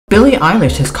Billie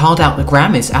Eilish has called out the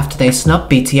Grammys after they snubbed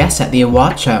BTS at the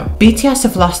award show. BTS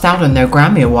have lost out on their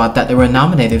Grammy award that they were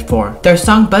nominated for. Their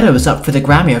song Butter was up for the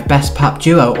Grammy of Best Pop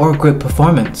Duo or Group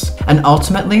Performance, and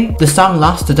ultimately, the song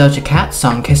lost to Doja Cat's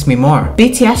song Kiss Me More.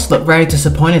 BTS looked very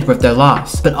disappointed with their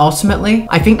loss, but ultimately,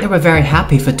 I think they were very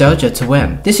happy for Doja to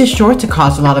win. This is sure to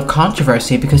cause a lot of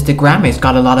controversy because the Grammys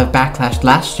got a lot of backlash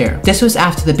last year. This was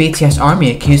after the BTS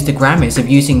army accused the Grammys of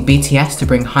using BTS to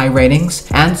bring high ratings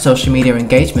and social media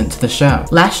engagement to the show.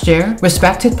 Last year,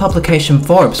 respected publication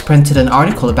Forbes printed an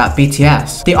article about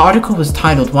BTS. The article was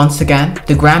titled, "Once again,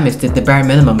 the Grammys did the bare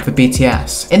minimum for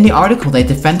BTS." In the article, they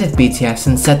defended BTS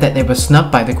and said that they were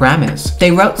snubbed by the Grammys.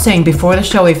 They wrote saying before the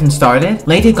show even started,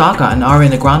 Lady Gaga and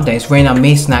Ariana Grande's Rain On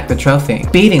Me snagged the trophy,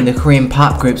 beating the Korean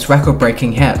pop group's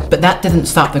record-breaking hit. But that didn't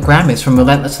stop the Grammys from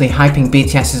relentlessly hyping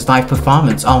BTS's live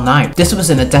performance all night. This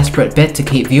was in a desperate bid to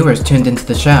keep viewers tuned into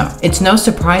the show. It's no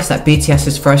surprise that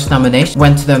BTS's first nomination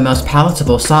went to their most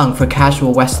palatable song for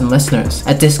casual Western listeners,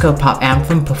 a disco pop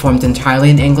anthem performed entirely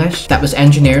in English that was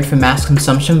engineered for mass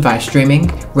consumption via streaming,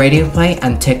 radio play,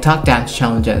 and TikTok dance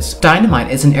challenges.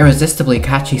 Dynamite is an irresistibly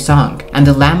catchy song, and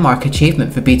a landmark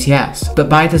achievement for BTS, but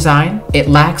by design, it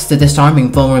lacks the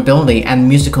disarming vulnerability and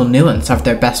musical nuance of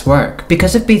their best work.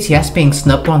 Because of BTS being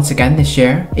snubbed once again this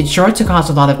year, it's sure to cause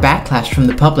a lot of backlash from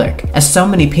the public, as so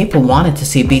many people wanted to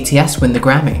see BTS win the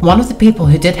Grammy. One of the people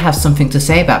who did have something to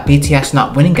say about BTS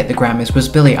not winning at the Grammys was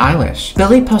Billie Eilish.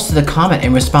 Billie posted a comment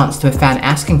in response to a fan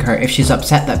asking her if she's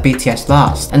upset that BTS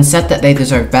lost, and said that they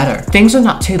deserve better. Things are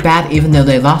not too bad even though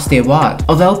they lost the award.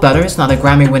 Although Butter is not a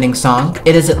Grammy-winning song,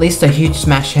 it is at least a huge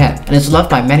smash hit, and is loved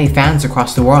by many fans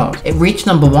across the world. It reached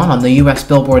 #1 on the US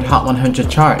Billboard Hot 100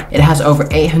 chart. It has over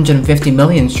 850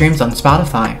 million streams on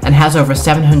Spotify, and has over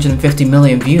 750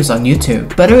 million views on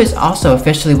YouTube. Butter is also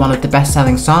officially one of the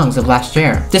best-selling songs of last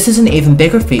year. This is an even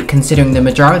bigger feat considering the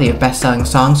majority of best-selling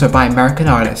songs are by American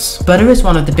artists. Butter is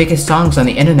one of the biggest songs on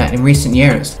the internet in recent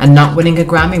years, and not winning a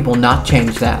Grammy will not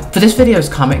change that. For this video's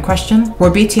comment question, were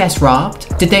BTS robbed?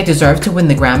 Did they deserve to win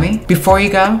the Grammy? Before you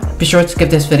go, be sure to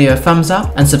give this video a thumbs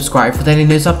up and subscribe for daily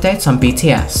news updates on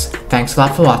BTS. Thanks a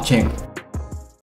lot for watching.